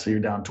into that till you're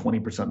down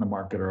 20% in the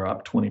market or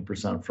up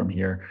 20% from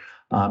here,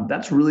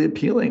 that's really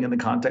appealing in the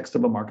context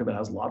of a market that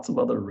has lots of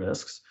other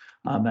risks.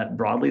 That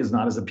broadly is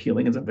not as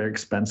appealing. It's a very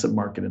expensive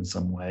market in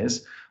some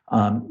ways.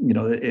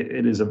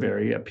 It is a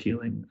very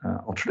appealing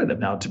alternative.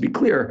 Now, to be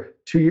clear,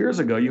 2 years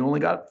ago, you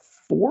only got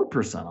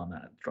 4% on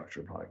that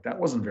structured product. That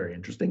wasn't very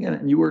interesting.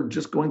 And you were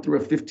just going through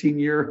a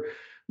 15-year,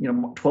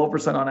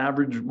 12% on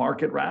average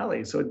market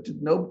rally. So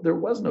there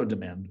was no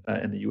demand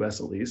in the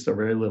US, at least, or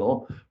very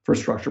little for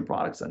structured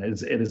products. And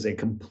it is a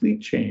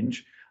complete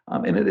change.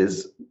 And it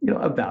is,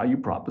 a value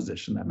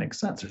proposition that makes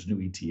sense. There's new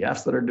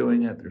ETFs that are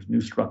doing it. There's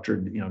new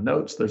structured,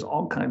 notes. There's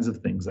all kinds of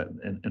things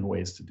and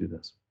ways to do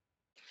this.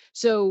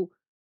 So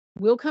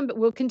we'll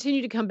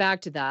continue to come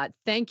back to that.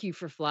 Thank you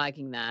for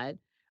flagging that.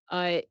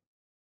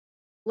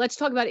 Let's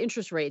talk about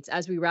interest rates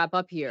as we wrap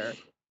up here.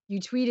 You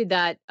tweeted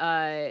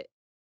that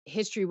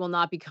history will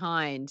not be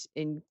kind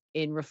in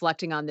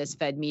reflecting on this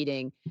Fed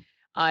meeting.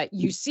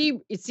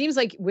 It seems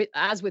like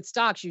as with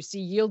stocks, you see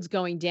yields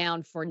going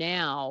down for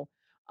now.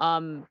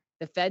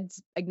 The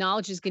Fed's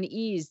acknowledges going to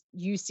ease.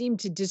 You seem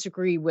to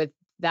disagree with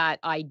that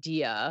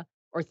idea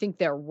or think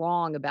they're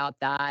wrong about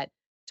that.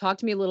 Talk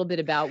to me a little bit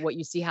about what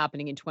you see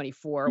happening in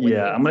 24.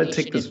 Yeah, I'm going to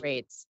take this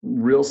rates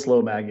real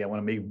slow, Maggie. I want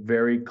to make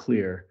very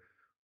clear.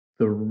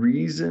 The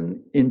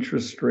reason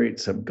inflation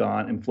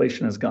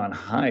has gone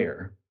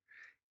higher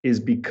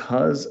is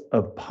because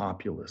of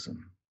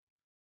populism.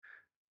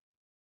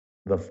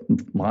 The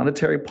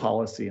monetary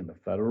policy and the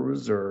Federal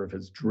Reserve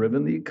has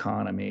driven the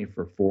economy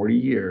for 40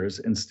 years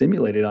and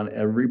stimulated on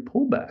every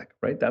pullback,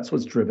 right? That's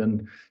what's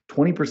driven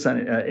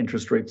 20%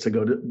 interest rates to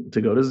go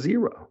to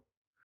zero.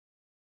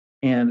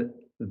 And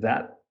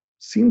that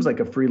seems like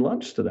a free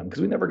lunch to them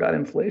because we never got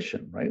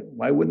inflation, right?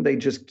 Why wouldn't they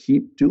just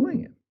keep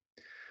doing it?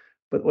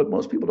 But what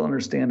most people don't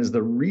understand is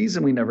the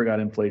reason we never got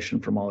inflation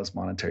from all this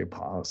monetary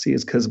policy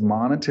is because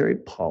monetary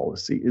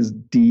policy is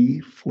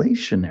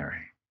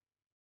deflationary.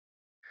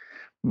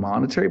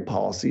 Monetary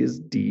policy is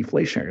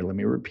deflationary. Let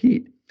me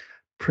repeat.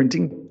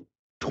 Printing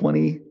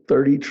 20,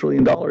 30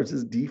 trillion dollars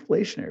is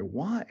deflationary.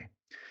 Why?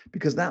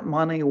 Because that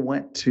money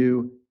went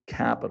to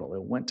capital.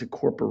 It went to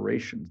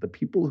corporations. The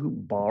people who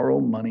borrow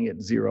money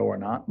at zero are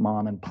not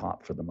mom and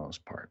pop for the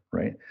most part,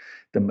 right?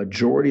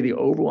 The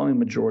overwhelming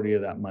majority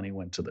of that money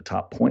went to the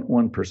top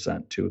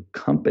 0.1% to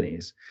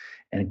companies.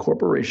 And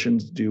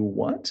corporations do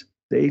what?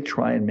 They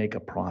try and make a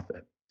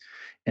profit.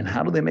 And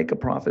how do they make a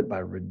profit? By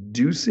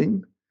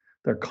reducing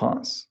their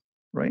costs,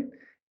 right?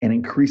 And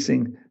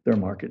increasing their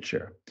market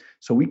share.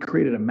 So we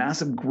created a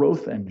massive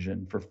growth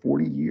engine for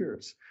 40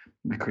 years.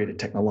 We created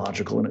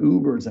technological and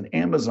Ubers and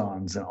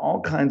Amazons and all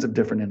kinds of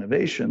different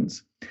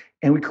innovations.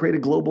 And we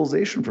created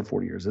globalization for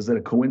 40 years. Is it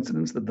a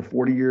coincidence that the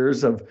 40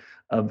 years of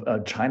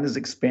China's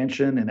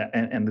expansion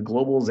and the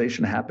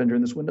globalization happened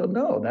during this window?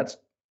 No, that's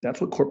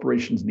what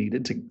corporations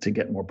needed to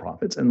get more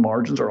profits, and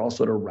margins are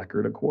also at a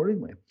record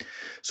accordingly.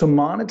 So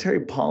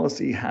monetary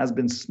policy has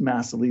been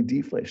massively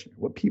deflationary.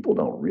 What people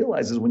don't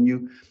realize is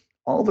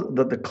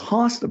the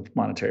cost of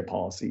monetary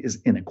policy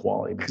is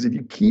inequality, because if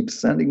you keep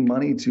sending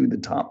money to the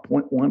top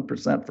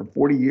 0.1% for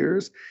 40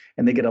 years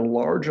and they get a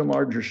larger and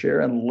larger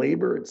share, and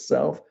labor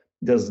itself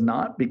does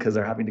not, because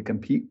they're having to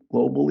compete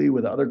globally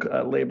with other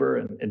labor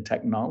and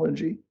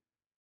technology,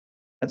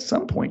 at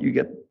some point you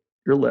get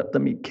your let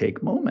them eat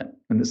cake moment.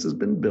 And this has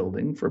been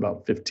building for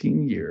about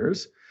 15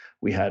 years.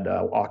 We had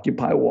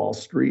Occupy Wall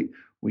Street.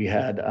 We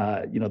had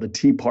the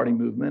Tea Party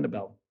movement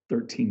about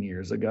 13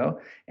 years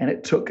ago. And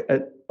it took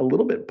a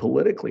little bit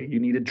politically. You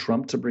needed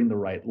Trump to bring the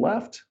right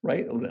left,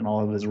 right? And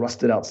all of his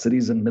rusted out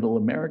cities in middle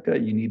America.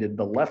 You needed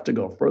the left to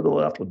go further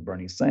left with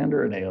Bernie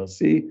Sanders and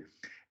AOC.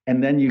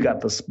 And then you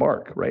got the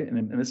spark, right?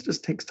 And this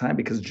just takes time,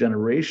 because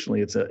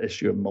generationally it's an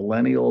issue of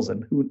millennials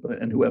and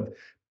who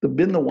have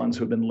been the ones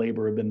who have been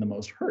labor have been the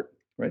most hurt,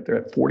 right? They're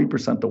at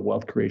 40% of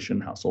wealth creation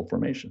and household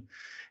formation.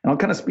 And I'll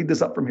kind of speed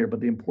this up from here,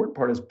 but the important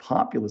part is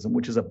populism,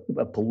 which is a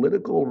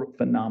political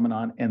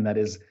phenomenon, and that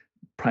is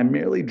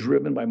primarily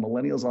driven by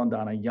millennials on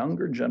down. A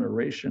younger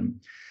generation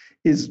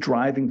is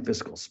driving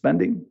fiscal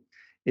spending.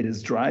 It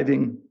is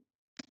driving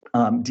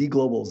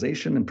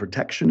deglobalization and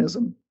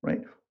protectionism,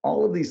 right?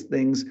 All of these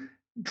things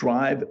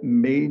drive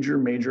major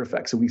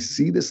effects. And we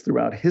see this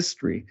throughout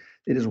history.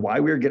 It is why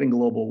we're getting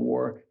global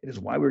war. It is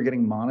why we're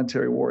getting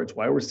monetary war. It's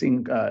why we're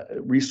seeing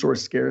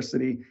resource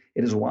scarcity.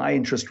 It is why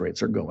interest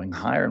rates are going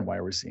higher and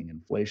why we're seeing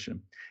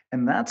inflation.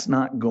 And that's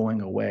not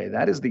going away.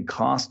 That is the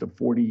cost of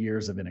 40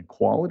 years of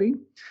inequality.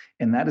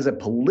 And that is a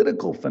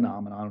political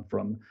phenomenon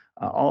from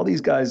all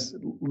these guys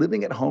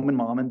living at home in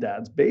mom and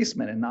dad's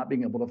basement and not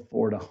being able to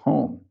afford a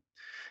home.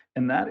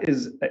 And that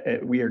is,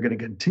 we are going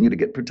to continue to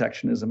get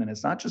protectionism. And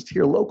it's not just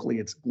here locally,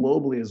 it's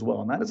globally as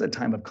well. And that is a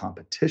time of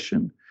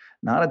competition,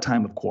 not a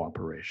time of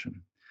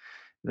cooperation.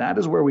 That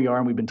is where we are.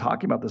 And we've been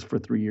talking about this for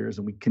 3 years,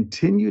 and we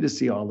continue to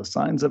see all the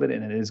signs of it,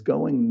 and it is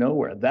going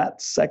nowhere.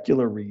 That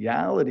secular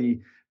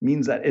reality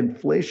means that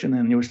inflation,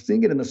 and we're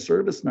seeing it in the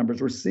service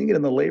numbers, we're seeing it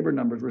in the labor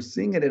numbers, we're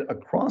seeing it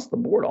across the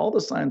board. All the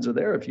signs are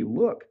there if you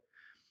look.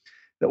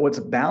 That what's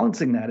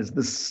balancing that is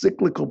the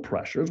cyclical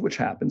pressures, which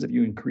happens if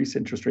you increase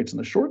interest rates in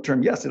the short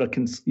term. Yes,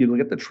 you'll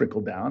get the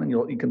trickle down, and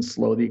you can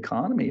slow the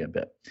economy a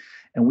bit.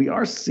 And we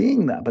are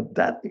seeing that, but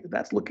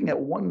that's looking at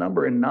one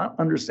number and not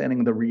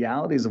understanding the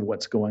realities of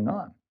what's going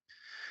on.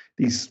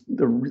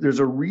 There's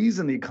a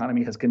reason the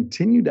economy has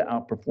continued to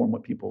outperform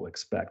what people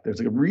expect.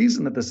 There's a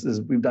reason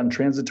that we've done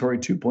transitory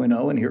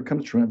 2.0, and here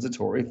comes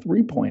transitory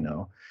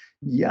 3.0.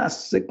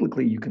 Yes,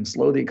 cyclically, you can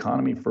slow the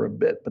economy for a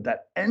bit, but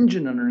that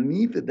engine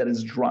underneath it that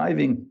is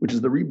driving, which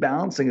is the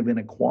rebalancing of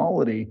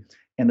inequality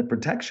and the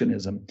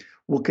protectionism,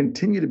 will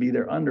continue to be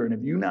there under. And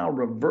if you now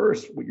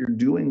reverse what you're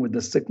doing with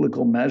the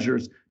cyclical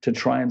measures to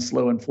try and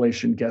slow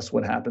inflation, guess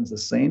what happens? The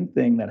same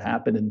thing that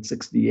happened in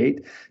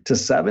 68 to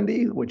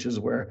 70, which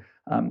is where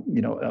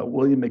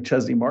William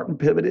McChesney Martin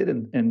pivoted,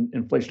 and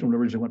inflation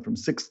originally went from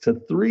 6 to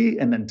 3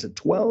 and then to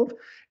 12.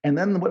 And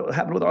then what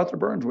happened with Arthur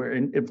Burns, where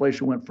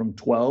inflation went from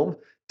 12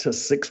 to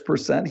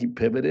 6%, he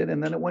pivoted,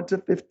 and then it went to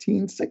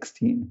 15,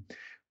 16.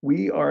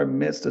 We are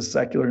amidst a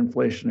secular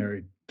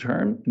inflationary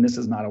turn, and this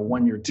is not a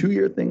 1 year, 2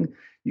 year thing.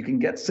 You can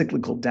get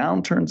cyclical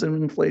downturns in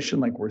inflation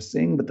like we're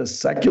seeing, but the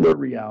secular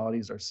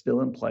realities are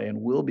still in play and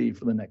will be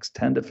for the next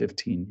 10 to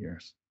 15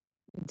 years.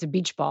 It's a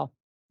beach ball.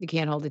 You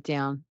can't hold it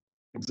down.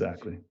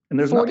 Exactly. And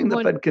there's nothing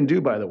the Fed can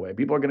do, by the way.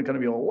 People are going to kind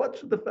of be, well, what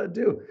should the Fed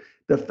do?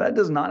 The Fed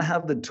does not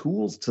have the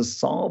tools to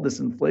solve this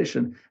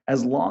inflation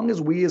as long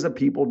as we as a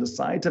people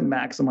decide to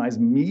maximize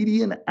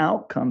median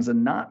outcomes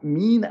and not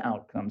mean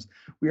outcomes.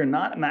 We are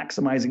not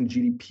maximizing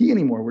GDP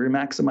anymore. We're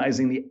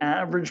maximizing the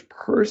average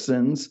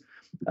person's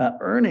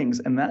earnings.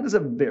 And that is a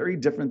very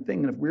different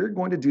thing. And if we're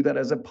going to do that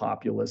as a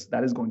populace,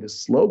 that is going to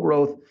slow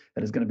growth.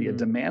 That is going to be a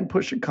demand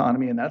push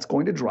economy, and that's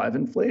going to drive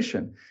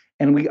inflation.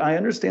 And I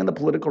understand the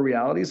political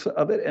realities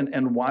of it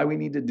and why we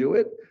need to do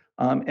it.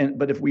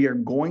 But if we are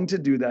going to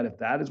do that, if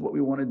that is what we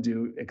want to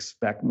do,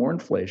 expect more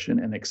inflation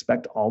and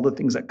expect all the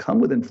things that come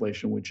with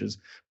inflation, which is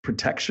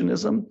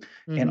protectionism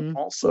and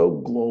also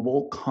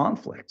global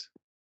conflict.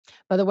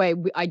 By the way,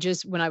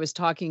 when I was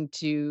talking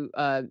to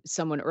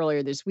someone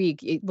earlier this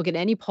week, look at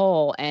any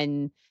poll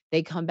and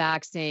they come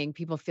back saying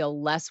people feel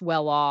less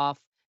well off.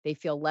 They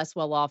feel less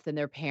well off than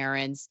their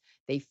parents.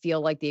 They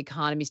feel like the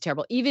economy's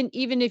terrible. Even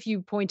if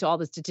you point to all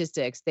the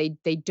statistics, they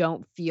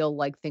don't feel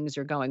like things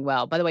are going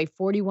well. By the way,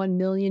 41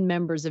 million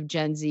members of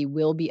Gen Z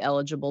will be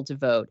eligible to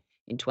vote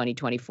in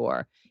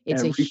 2024.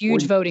 It's a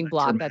huge voting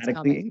block that's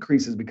coming.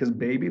 Increases because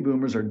baby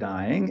boomers are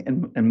dying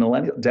and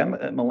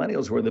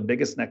millennials, who are the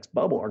biggest next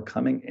bubble, are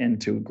coming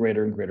into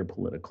greater and greater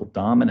political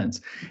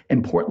dominance.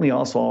 Importantly,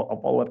 also,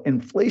 I'll follow up,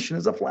 inflation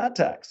is a flat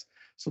tax.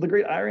 So the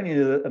great irony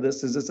of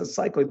this is it's a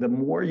cycle. The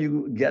more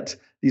you get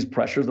these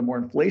pressures, the more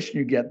inflation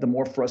you get, the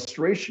more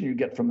frustration you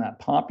get from that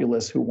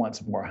populace who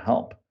wants more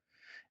help.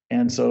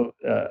 And so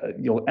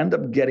you'll end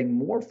up getting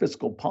more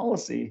fiscal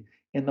policy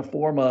in the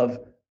form of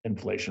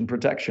Inflation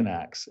Protection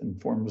Acts, in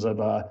forms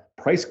of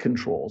price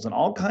controls and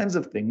all kinds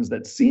of things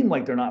that seem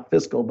like they're not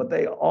fiscal, but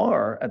they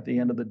are at the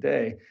end of the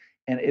day.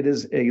 And it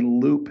is a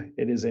loop.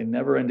 It is a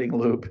never-ending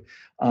loop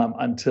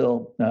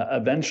until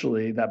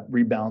eventually that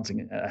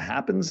rebalancing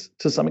happens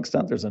to some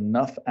extent. There's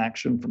enough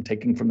action from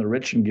taking from the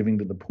rich and giving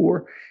to the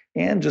poor,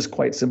 and just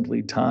quite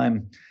simply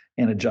time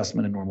and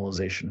adjustment and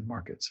normalization in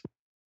markets.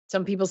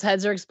 Some people's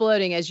heads are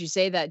exploding as you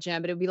say that,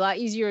 Jen, but it would be a lot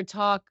easier to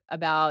talk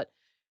about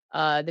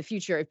the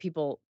future if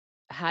people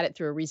had it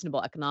through a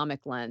reasonable economic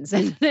lens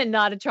and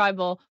not a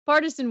tribal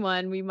partisan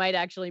one. We might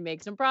actually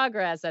make some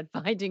progress at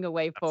finding a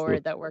way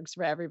forward that works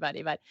for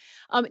everybody. But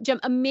Jim,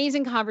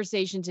 amazing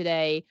conversation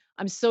today.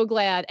 I'm so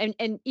glad.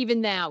 And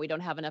even now we don't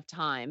have enough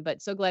time,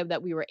 but so glad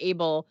that we were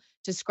able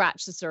to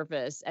scratch the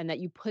surface and that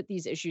you put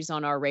these issues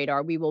on our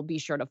radar. We will be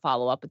sure to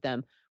follow up with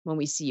them when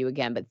we see you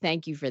again. But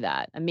thank you for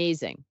that.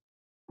 Amazing.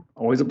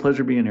 Always a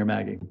pleasure being here,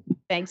 Maggie.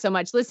 Thanks so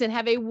much. Listen,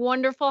 have a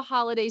wonderful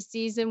holiday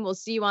season. We'll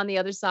see you on the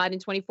other side in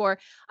 24.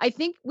 I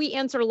think we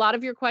answered a lot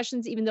of your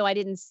questions, even though I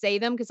didn't say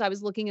them because I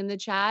was looking in the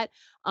chat.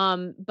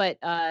 But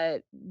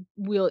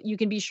you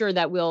can be sure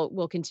that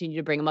we'll continue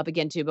to bring them up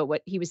again too. But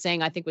what he was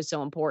saying, I think, was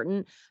so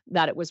important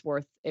that it was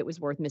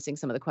worth missing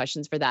some of the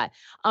questions for that.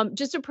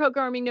 Just a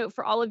programming note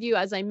for all of you,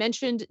 as I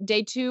mentioned,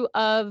 day 2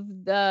 of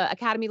the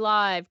Academy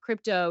Live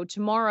crypto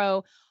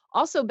tomorrow.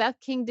 Also, Beth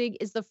Kingdig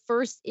is the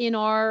first in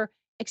our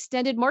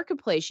extended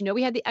marketplace.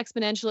 We had the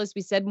exponentialist.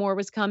 We said more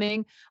was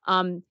coming.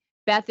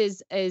 Beth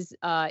is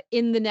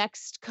in the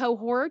next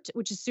cohort,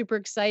 which is super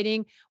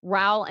exciting.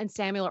 Raul and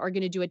Samuel are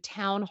going to do a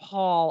town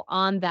hall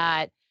on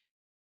that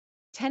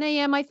 10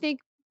 a.m. I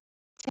think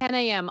 10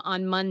 a.m.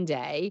 on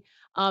Monday.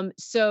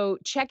 So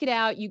check it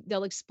out.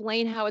 They'll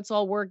explain how it's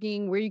all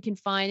working, where you can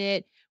find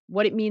it,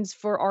 what it means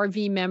for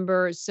RV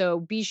members. So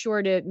be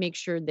sure to make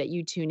sure that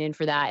you tune in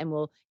for that, and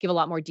we'll give a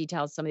lot more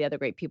details to some of the other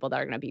great people that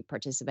are going to be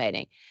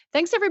participating.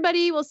 Thanks,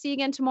 everybody. We'll see you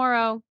again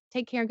tomorrow.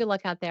 Take care and good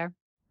luck out there.